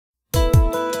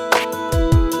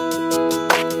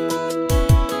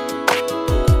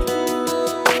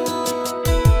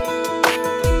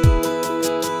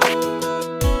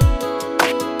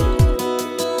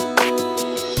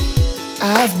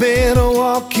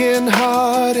broken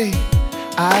heartache,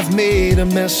 I've made a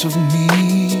mess of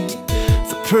me.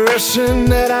 The person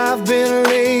that I've been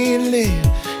lately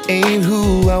ain't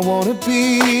who I wanna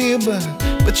be,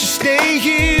 but you stay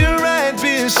here right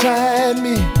beside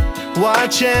me.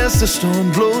 Watch as the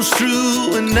storm blows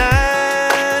through and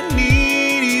I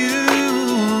need you.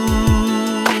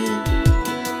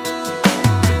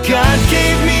 God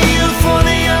gave me you for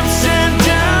the ups and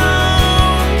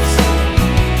downs.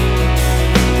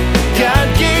 God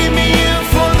gave me you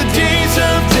for the days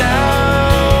of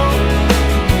doubt.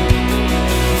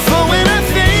 For when I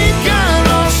think I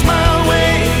lost my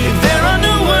way, there are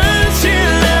no words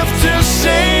here left to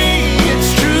say.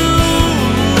 It's true.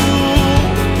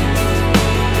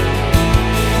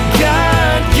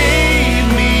 God gave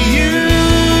me you.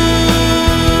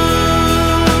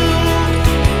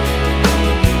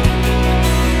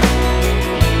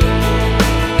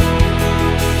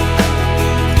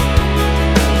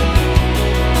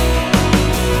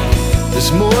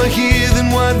 There's more here than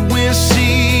what we're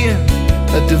seeing,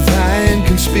 a divine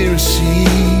conspiracy.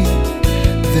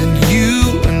 Then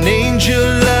you, an angel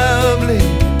lovely,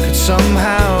 could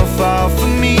somehow fall for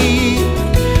me.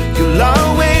 You'll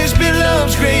always be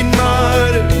love's great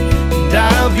martyr, and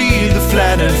I'll be the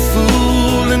flattered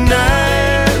fool, and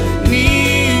I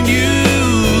need you.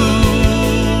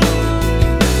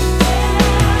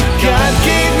 God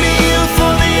gave me you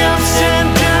for the ups and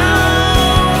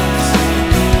downs.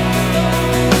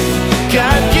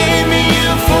 God gave me you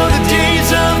for the days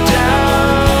of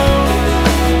doubt.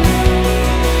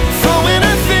 For when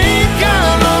I think I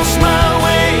lost my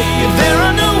way, there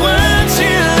are no words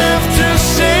here left to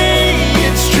say.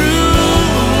 It's true.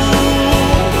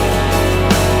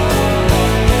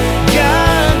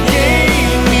 God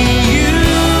gave me you.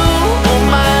 On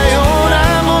my own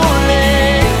I'm only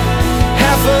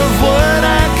half of what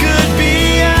I could be.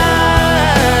 I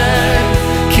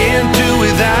can't do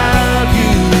without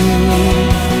you.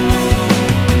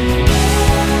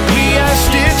 We are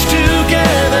stitched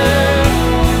together,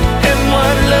 and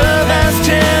what love has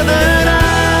tethered, I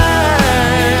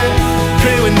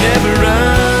pray we never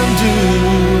undo.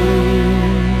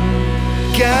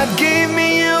 God gave me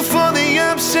you for the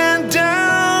ups and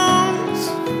downs.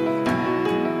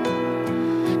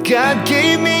 God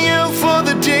gave me you for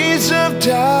the days of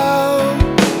doubt.